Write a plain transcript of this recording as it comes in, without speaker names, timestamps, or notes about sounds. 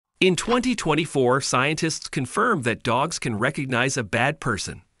In 2024, scientists confirmed that dogs can recognize a bad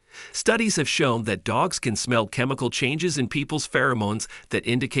person. Studies have shown that dogs can smell chemical changes in people's pheromones that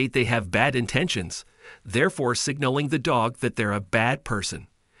indicate they have bad intentions, therefore signaling the dog that they're a bad person.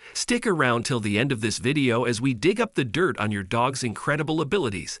 Stick around till the end of this video as we dig up the dirt on your dog's incredible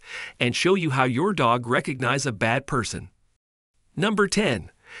abilities and show you how your dog recognizes a bad person. Number 10.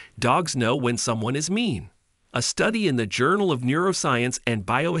 Dogs know when someone is mean. A study in the Journal of Neuroscience and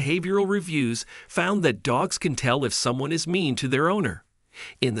Biobehavioral Reviews found that dogs can tell if someone is mean to their owner.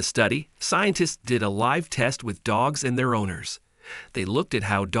 In the study, scientists did a live test with dogs and their owners. They looked at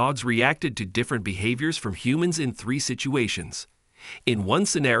how dogs reacted to different behaviors from humans in 3 situations. In one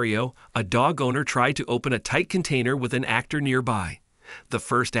scenario, a dog owner tried to open a tight container with an actor nearby. The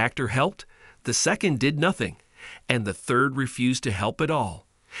first actor helped, the second did nothing, and the third refused to help at all.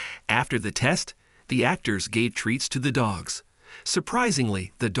 After the test, the actors gave treats to the dogs.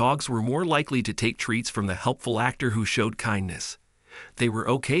 Surprisingly, the dogs were more likely to take treats from the helpful actor who showed kindness. They were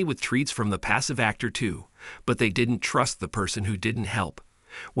okay with treats from the passive actor too, but they didn't trust the person who didn't help.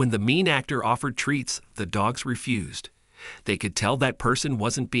 When the mean actor offered treats, the dogs refused. They could tell that person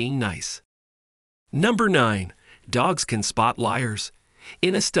wasn't being nice. Number 9. Dogs can spot liars.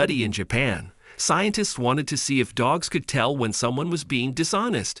 In a study in Japan, scientists wanted to see if dogs could tell when someone was being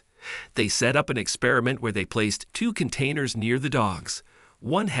dishonest. They set up an experiment where they placed 2 containers near the dogs.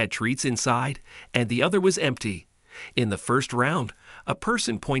 One had treats inside, and the other was empty. In the first round, a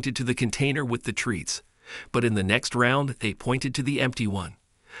person pointed to the container with the treats, but in the next round, they pointed to the empty one.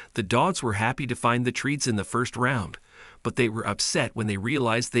 The dogs were happy to find the treats in the first round, but they were upset when they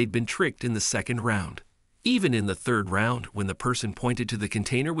realized they'd been tricked in the second round. Even in the third round, when the person pointed to the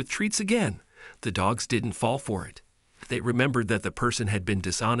container with treats again, the dogs didn't fall for it. They remembered that the person had been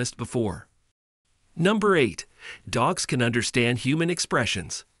dishonest before. Number 8. Dogs can understand human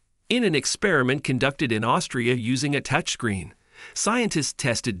expressions. In an experiment conducted in Austria using a touchscreen, scientists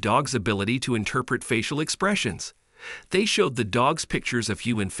tested dogs' ability to interpret facial expressions. They showed the dogs pictures of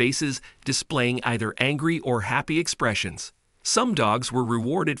human faces displaying either angry or happy expressions. Some dogs were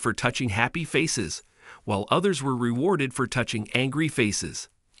rewarded for touching happy faces, while others were rewarded for touching angry faces.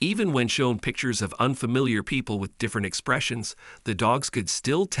 Even when shown pictures of unfamiliar people with different expressions, the dogs could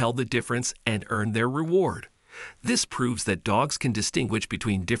still tell the difference and earn their reward. This proves that dogs can distinguish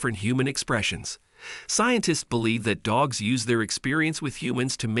between different human expressions. Scientists believe that dogs use their experience with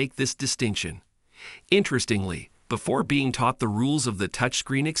humans to make this distinction. Interestingly, before being taught the rules of the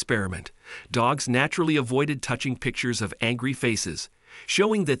touchscreen experiment, dogs naturally avoided touching pictures of angry faces,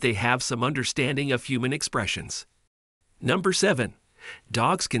 showing that they have some understanding of human expressions. Number 7.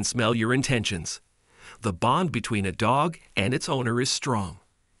 Dogs can smell your intentions. The bond between a dog and its owner is strong.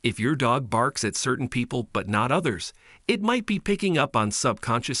 If your dog barks at certain people but not others, it might be picking up on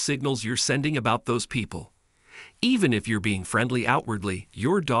subconscious signals you're sending about those people. Even if you're being friendly outwardly,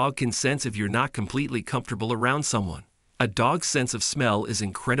 your dog can sense if you're not completely comfortable around someone. A dog's sense of smell is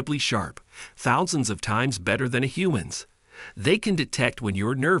incredibly sharp, thousands of times better than a human's. They can detect when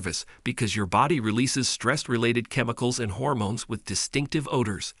you're nervous because your body releases stress-related chemicals and hormones with distinctive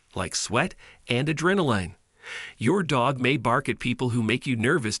odors, like sweat and adrenaline. Your dog may bark at people who make you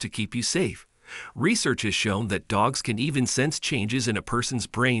nervous to keep you safe. Research has shown that dogs can even sense changes in a person's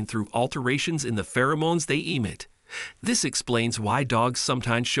brain through alterations in the pheromones they emit. This explains why dogs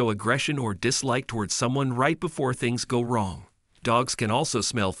sometimes show aggression or dislike towards someone right before things go wrong. Dogs can also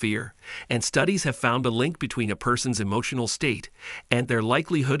smell fear, and studies have found a link between a person's emotional state and their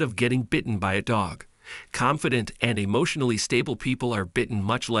likelihood of getting bitten by a dog. Confident and emotionally stable people are bitten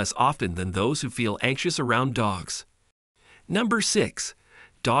much less often than those who feel anxious around dogs. Number 6.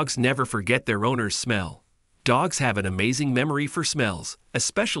 Dogs never forget their owner's smell. Dogs have an amazing memory for smells,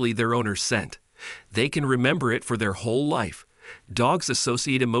 especially their owner's scent. They can remember it for their whole life. Dogs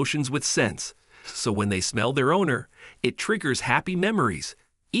associate emotions with scents, so when they smell their owner, it triggers happy memories.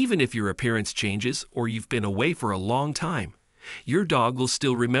 Even if your appearance changes or you've been away for a long time, your dog will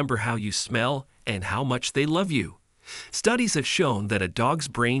still remember how you smell and how much they love you. Studies have shown that a dog's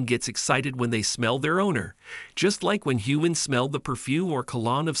brain gets excited when they smell their owner, just like when humans smell the perfume or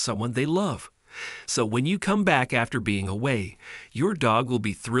cologne of someone they love. So when you come back after being away, your dog will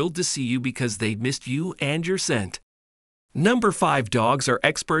be thrilled to see you because they missed you and your scent. Number 5. Dogs are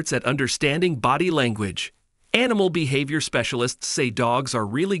experts at understanding body language. Animal behavior specialists say dogs are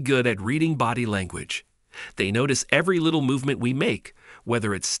really good at reading body language. They notice every little movement we make,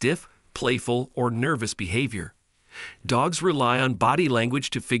 whether it's stiff, playful, or nervous behavior. Dogs rely on body language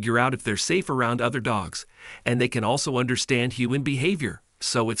to figure out if they're safe around other dogs, and they can also understand human behavior.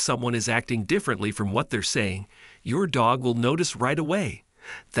 So if someone is acting differently from what they're saying, your dog will notice right away.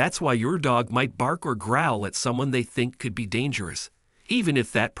 That's why your dog might bark or growl at someone they think could be dangerous, even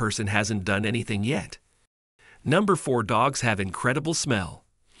if that person hasn't done anything yet. Number 4. Dogs have incredible smell.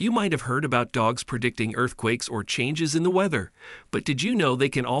 You might have heard about dogs predicting earthquakes or changes in the weather, but did you know they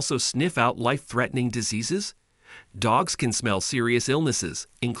can also sniff out life-threatening diseases? Dogs can smell serious illnesses,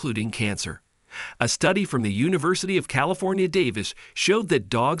 including cancer. A study from the University of California, Davis showed that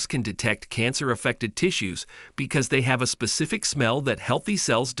dogs can detect cancer-affected tissues because they have a specific smell that healthy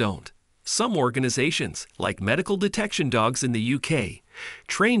cells don't. Some organizations, like medical detection dogs in the UK,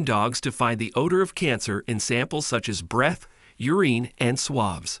 train dogs to find the odor of cancer in samples such as breath, urine, and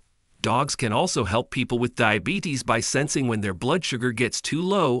swabs. Dogs can also help people with diabetes by sensing when their blood sugar gets too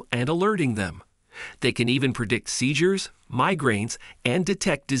low and alerting them. They can even predict seizures, migraines, and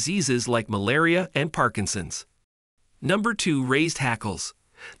detect diseases like malaria and Parkinson's. Number 2. Raised hackles.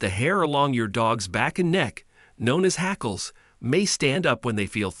 The hair along your dog's back and neck, known as hackles, may stand up when they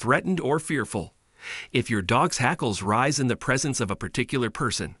feel threatened or fearful. If your dog's hackles rise in the presence of a particular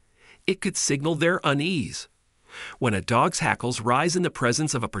person, it could signal their unease. When a dog's hackles rise in the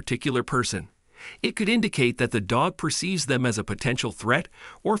presence of a particular person, it could indicate that the dog perceives them as a potential threat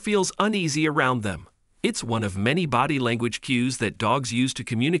or feels uneasy around them. It's one of many body language cues that dogs use to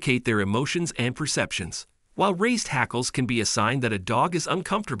communicate their emotions and perceptions. While raised hackles can be a sign that a dog is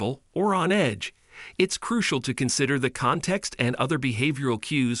uncomfortable or on edge, it's crucial to consider the context and other behavioral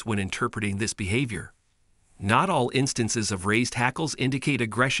cues when interpreting this behavior. Not all instances of raised hackles indicate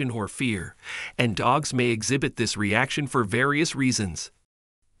aggression or fear, and dogs may exhibit this reaction for various reasons.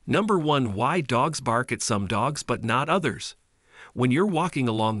 Number 1. Why dogs bark at some dogs but not others. When you're walking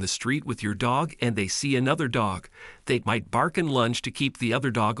along the street with your dog and they see another dog, they might bark and lunge to keep the other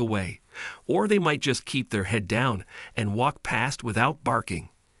dog away, or they might just keep their head down and walk past without barking.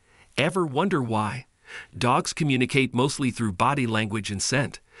 Ever wonder why? Dogs communicate mostly through body language and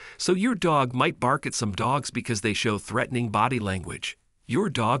scent, so your dog might bark at some dogs because they show threatening body language. Your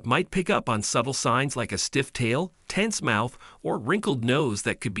dog might pick up on subtle signs like a stiff tail, tense mouth, or wrinkled nose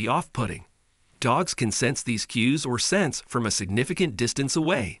that could be off-putting. Dogs can sense these cues or scents from a significant distance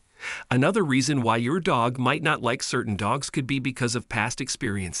away. Another reason why your dog might not like certain dogs could be because of past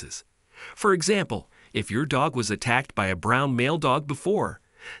experiences. For example, if your dog was attacked by a brown male dog before,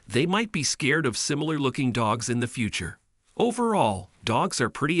 they might be scared of similar-looking dogs in the future. Overall, dogs are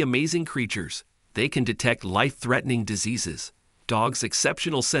pretty amazing creatures. They can detect life-threatening diseases. Dogs'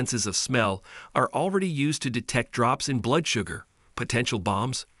 exceptional senses of smell are already used to detect drops in blood sugar, potential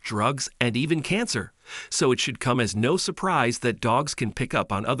bombs, drugs, and even cancer, so it should come as no surprise that dogs can pick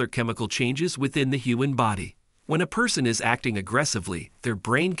up on other chemical changes within the human body. When a person is acting aggressively, their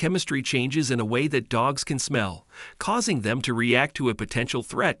brain chemistry changes in a way that dogs can smell, causing them to react to a potential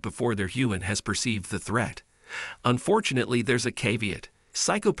threat before their human has perceived the threat. Unfortunately, there's a caveat.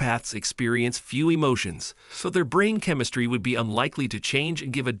 Psychopaths experience few emotions, so their brain chemistry would be unlikely to change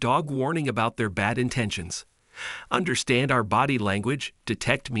and give a dog warning about their bad intentions. Understand our body language,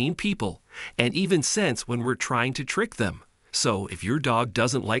 detect mean people, and even sense when we're trying to trick them. So if your dog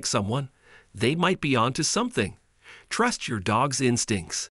doesn't like someone, they might be onto something. Trust your dog's instincts.